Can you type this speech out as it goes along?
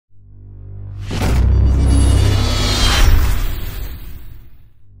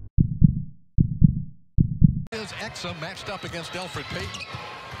Biz Exum matched up against Elfrid Payton.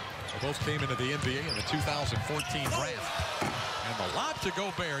 They both came into the NBA in the 2014 draft. And the lob to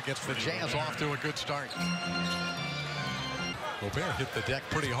Gobert gets the Jazz off to a good start. Gobert hit the deck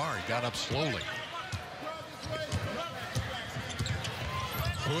pretty hard, got up slowly.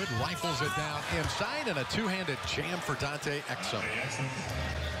 Hood rifles it down inside, and a two-handed jam for Dante Exum.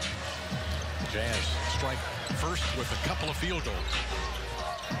 Jazz strike first with a couple of field goals.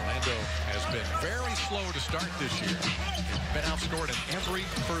 Orlando has been very slow to start this year. Been outscored in every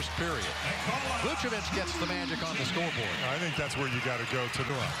first period. Vucevic gets the Magic on the scoreboard. I think that's where you got to go to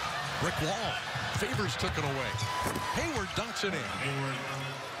the run. Brick wall. Favors took it away. Hayward dunks it in.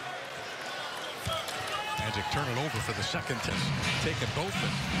 Magic turn it over for the second test. Taking both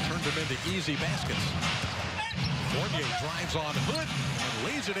and turned them into easy baskets. Fournier drives on Hood and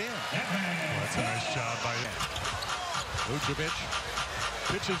lays it in. Well, that's a nice job by Vucevic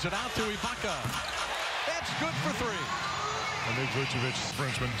pitches it out to Ibaka. That's good for three. I think Vucevic,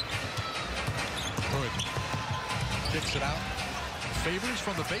 Frenchman. Hood kicks it out. Favors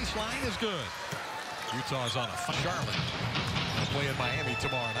from the baseline is good. Utah's on a Charlotte. They'll play in Miami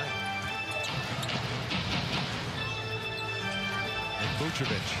tomorrow night. And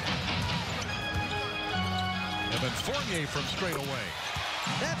Vucevic. And then Fournier from straight away.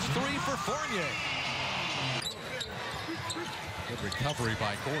 That's three for Fournier. Good recovery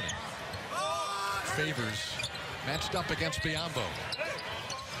by Gordon. Favors matched up against Biyombo.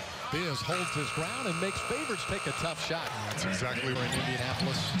 Biz holds his ground and makes Favors take a tough shot. That's exactly right in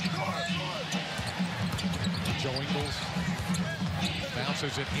Indianapolis. Joe Ingles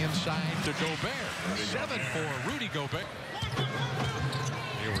bounces it inside to Gobert. 7 for Rudy Gobert.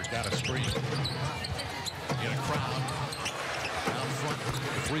 Hayward got a screen. In a crowd. Down front.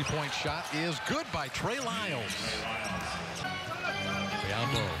 The three-point shot is good by Trey Lyles.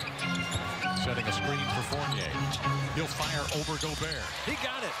 Biyombo setting a screen for Fournier. He'll fire over Gobert. He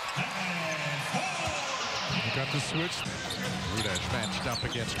got it. He got the switch. Rudez matched up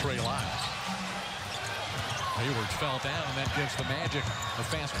against Trey Lyles. Hayward fell down, and that gives the Magic a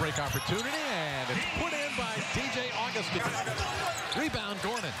fast break opportunity, and it's put in by DJ Augustin. Rebound,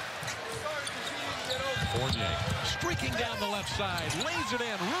 Gordon. Fournier streaking down the left side, lays it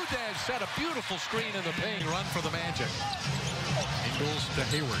in. Rudez set a beautiful screen in the paint. Run for the Magic. Ingles to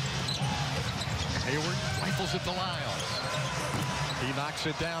Hayward. Hayward rifles it to Lyles. He knocks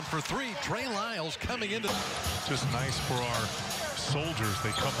it down for three. Trey Lyles coming into. Just nice for our soldiers.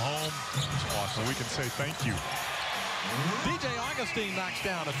 They come home. It's awesome. We can say thank you. DJ Augustin knocks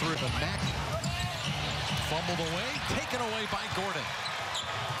down a three. The Mac fumbled away, taken away by Gordon.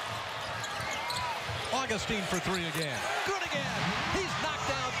 Augustin for three again. Good again. He's knocked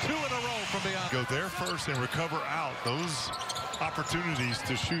down two in a row from beyond. Go there first and recover out. Those opportunities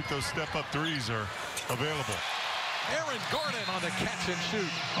to shoot those step-up threes are available. Aaron Gordon on the catch and shoot.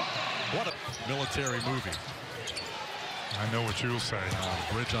 What a military movie. I know what you'll say.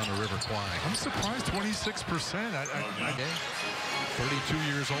 Bridge on the River Kwai. I'm surprised 26%. 32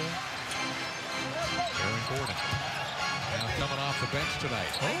 years old. Aaron Gordon. Now coming off the bench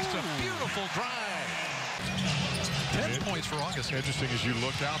tonight. Makes a beautiful drive. 10 points for Augustin. Interesting as you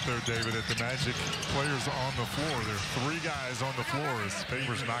look out there, David, at the Magic players on the floor. There's three guys on the floor as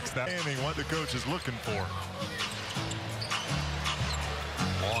Favors knocks that in. What the coach is looking for.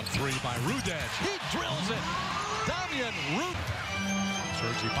 Long three by Rudez. He drills it. Damian Rudez.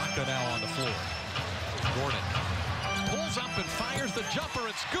 Serge Ibaka now on the floor. Gordon pulls up and fires the jumper.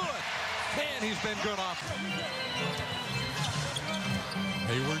 It's good. And he's been good off.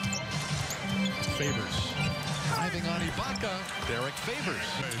 Hayward. Favors. Driving on Ibaka. Derek Favors.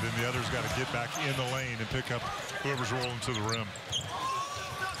 Then the other's got to get back in the lane and pick up whoever's rolling to the rim.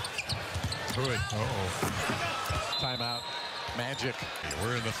 Good. Timeout. Magic.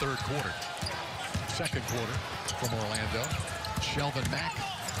 We're in the third quarter. Second quarter from Orlando. Shelvin Mack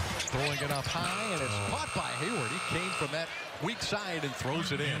throwing it up high, and it's caught by Hayward. He came from that weak side and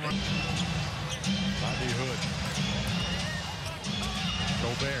throws it in. Rodney Hood.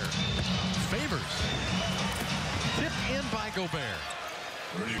 Gobert. Favors. Tipped in by Gobert.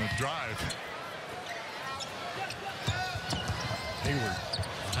 Drive. Hayward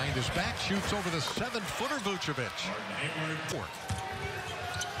behind his back shoots over the 7-footer Vucevic.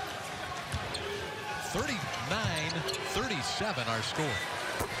 39-37 our score.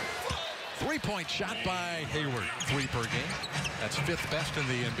 Three-point shot by Hayward. 3 per game. That's 5th best in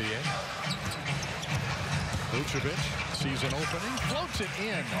the NBA. Vucevic, season opening, floats it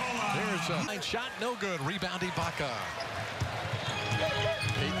in. There's a line shot, no good. Rebound Ibaka.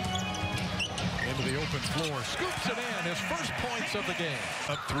 Payton into the open floor, scoops it in. His first points of the game.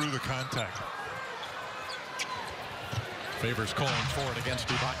 Up through the contact. Favors calling for it against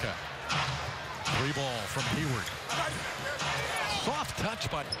Ibaka. Free ball from Hayward. Soft touch,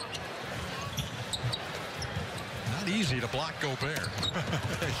 but not easy to block Gobert.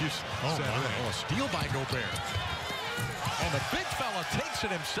 A steal by Gobert. And the big fella takes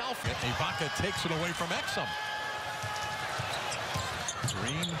it himself. Ibaka takes it away from Exum.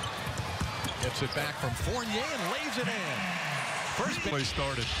 Green gets it back from Fournier and lays it in. First play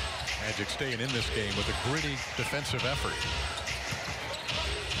started. Magic staying in this game with a gritty defensive effort.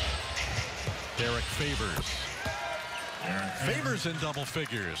 Derek Favors. Favors in double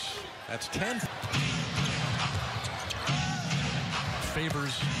figures. That's 10.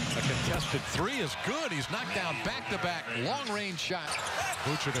 Favors a contested three is good. He's knocked down back-to-back long-range shot.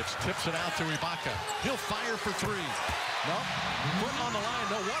 Vucevic tips it out to Ibaka. He'll fire for three. Nope. Foot on the line.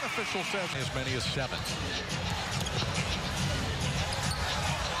 No, one official says as many as 7.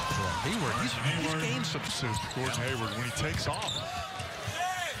 Hayward, he's gained some. Gordon Hayward, when he takes off.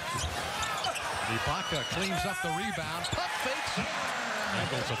 Ibaka cleans up the rebound. Pump fakes.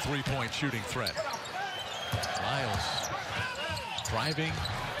 Angles a three-point shooting threat. Lyles driving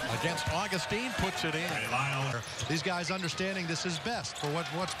against Augustine, puts it in. These guys understanding this is best for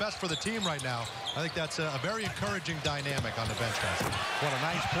what's best for the team right now. I think that's a very encouraging dynamic on the bench, guys. What a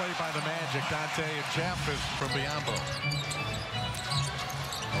nice play by the Magic. Dante and Jeff is from Biyombo.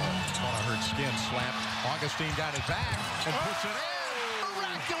 Thought I heard Skin slap. Augustine got it back and puts it in.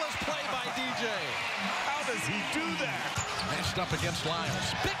 Miraculous play by DJ. How does he do that? Matched up against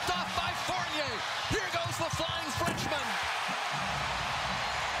Lyles. Picked off by Fournier. Here goes the flying Frenchman.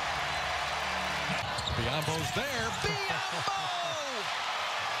 Biyombo's there. Biyombo!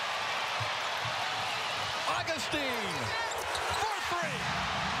 Augustine for 3.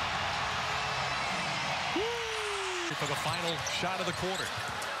 Woo! For the final shot of the quarter.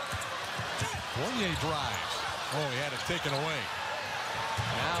 Fournier drives. Oh, he had it taken away.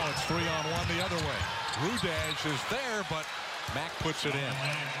 Now it's 3-on-1 the other way. Rudaj is there, but Mack puts it in.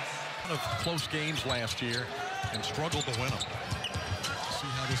 One of close games last year and struggled to win them.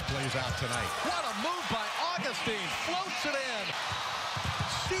 See how this plays out tonight. What a move by Augustine. Floats it in.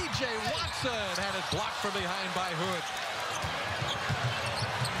 C.J. Watson had it blocked from behind by Hood.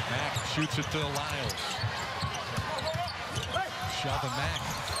 Mack shoots it to Lyles. Shelvin Mack.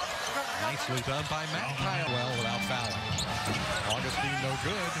 Nicely done by Mack. Well, without fouling. Augustine no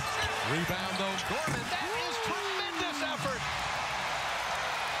good. Rebound though. Gordon. That is tremendous effort.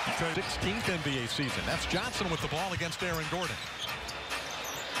 16th NBA season. That's Johnson with the ball against Aaron Gordon.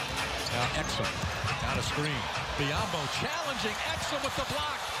 Now Exum. Down a screen. Biyombo challenging Exum with the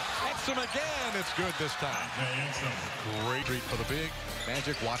block. Exum again. It's good this time. Great treat for the big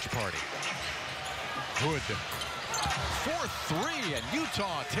Magic watch party. Hood. 4-3 and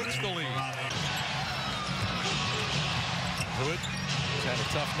Utah takes the lead. Hood had a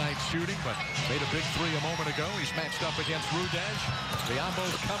tough night shooting, but made a big 3 a moment ago. He's matched up against Rudaj.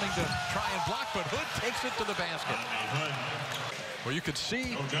 Biyombo's coming to try and block, but Hood takes it to the basket. Well, you could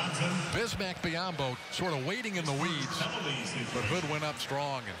see Bismack Biyombo sort of waiting in the weeds, but Hood went up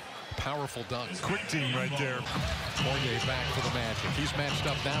strong and powerful dunk. Quick team right there. Fournier back for the Magic. He's matched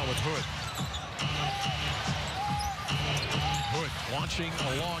up now with Hood. Hood launching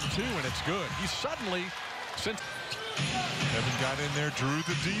a long 2, and it's good. He's suddenly, since Evan got in there, drew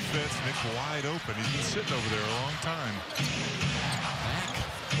the defense, Nick wide open. He's been sitting over there a long time. Mack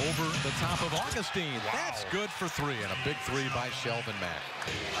over the top of Augustine. Wow. That's good for 3, and a big 3 by Shelvin Mack.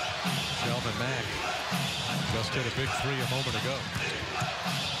 Shelvin Mack just hit a big 3 a moment ago.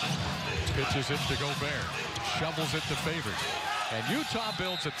 Pitches it to Gobert. Shovels it to Favors. And Utah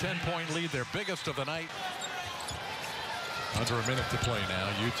builds a 10-point lead, their biggest of the night. Under a minute to play now.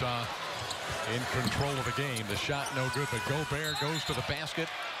 Utah in control of the game. The shot no good, but Gobert goes to the basket,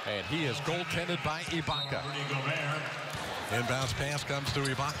 and he is goaltended by Ibaka. Inbounds pass comes to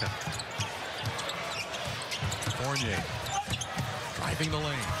Ibaka. Fournier driving the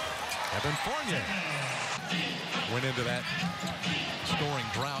lane. Evan Fournier went into that scoring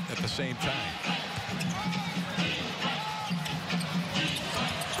drought at the same time.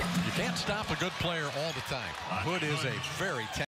 You can't stop a good player all the time. Hood is a very talented